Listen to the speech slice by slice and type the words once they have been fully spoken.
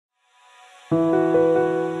Hold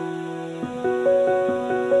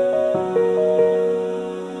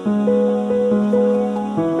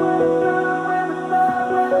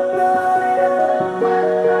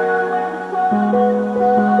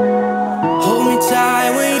me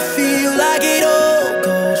tight when you feel like it all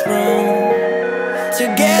goes wrong.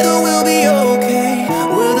 Together we'll be okay.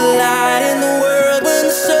 We're the light in the world when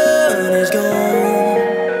the sun is gone.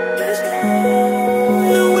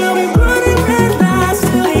 And we'll be running red lights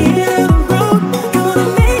till the end of the road. Gonna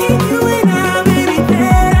make it, you and I, baby,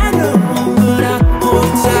 that I know. But I hold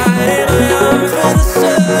you tight in my arms when the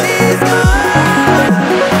sun is gone.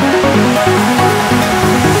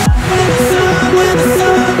 When the sun, when the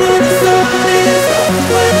sun, when the sun is gone.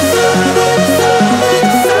 When the sun, when the sun, when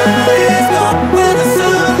the sun is gone. When the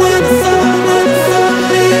sun, when the sun, when the sun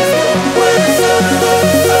is gone. When the sun, when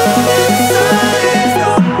the sun, when the sun is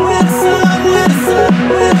gone. When the sun, when the sun,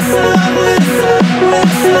 when the sun, when the sun, when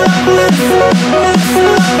the sun, when the sun, when the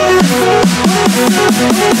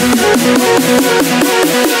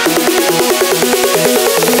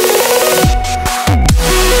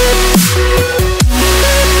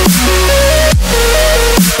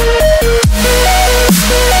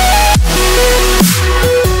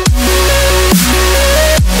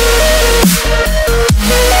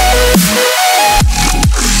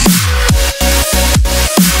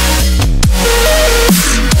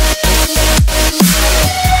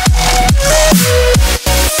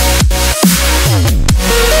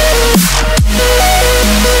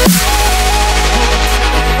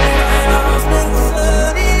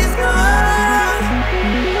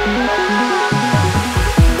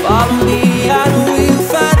follow me, I know we'll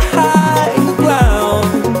find higher ground.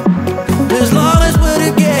 As long as we're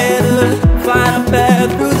together, find a path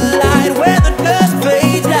through the light where the dust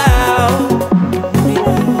fades out.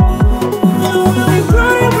 We'll be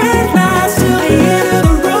running red lights till the end of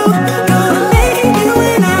the road. Gonna make it, you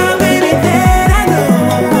and I, baby, that I know.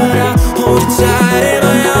 But I hold you tight in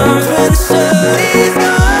my arms when the sun is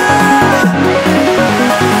gone.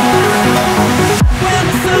 When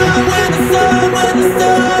the sun, when the sun, when the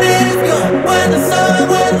sun is gone. When the sun,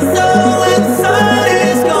 when the sun, when the sun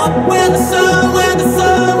is gone. When the sun, when the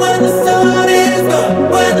sun, when the sun is gone.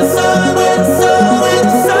 When the sun, when the sun, when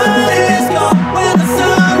the sun is gone. When the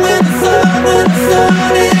sun, when the sun, when the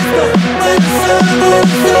sun is gone. When the sun, when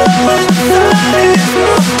the sun, when the sun is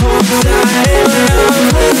gone. Hold tight in my arms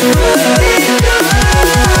when the sun